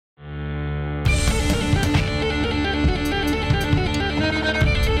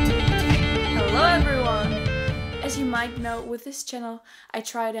might know, with this channel I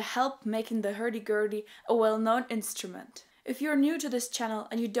try to help making the hurdy-gurdy a well-known instrument. If you're new to this channel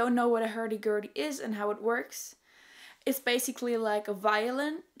and you don't know what a hurdy-gurdy is and how it works, it's basically like a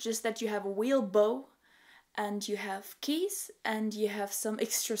violin, just that you have a wheel bow and you have keys and you have some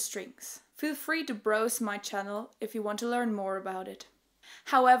extra strings. Feel free to browse my channel if you want to learn more about it.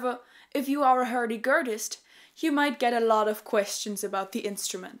 However, if you are a hurdy-gurdist, you might get a lot of questions about the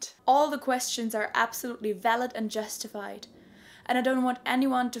instrument. All the questions are absolutely valid and justified, and I don't want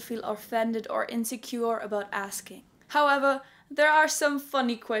anyone to feel offended or insecure about asking. However, there are some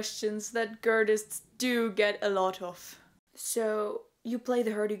funny questions that Gurdists do get a lot of. So, you play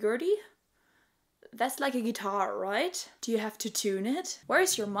the hurdy-gurdy? That's like a guitar, right? Do you have to tune it?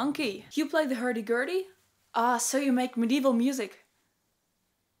 Where's your monkey? You play the hurdy-gurdy? Ah, so you make medieval music.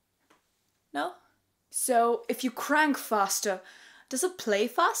 No? So, if you crank faster, does it play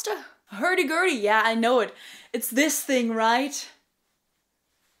faster? Hurdy-gurdy, yeah, I know it. It's this thing, right?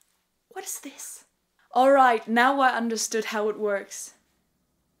 What is this? Alright, now I understood how it works.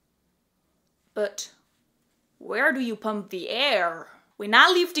 But where do you pump the air? When I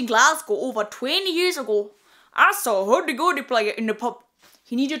lived in Glasgow over 20 years ago, I saw a hurdy-gurdy player in the pub.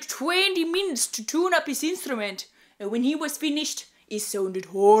 He needed 20 minutes to tune up his instrument, and when he was finished, it sounded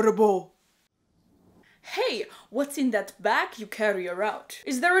horrible. Hey, what's in that bag you carry around?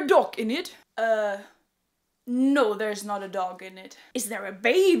 Is there a dog in it? No, there's not a dog in it. Is there a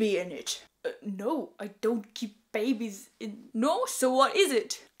baby in it? No, I don't keep babies in... No? So what is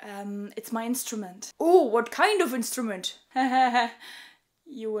it? It's my instrument. Oh, what kind of instrument?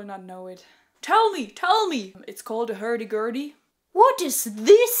 You will not know it. Tell me, tell me! It's called a hurdy-gurdy. What is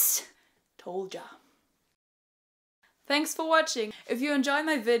this? Told ya. Thanks for watching. If you enjoy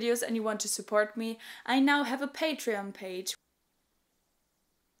my videos and you want to support me, I now have a Patreon page.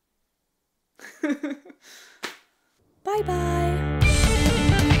 Bye bye!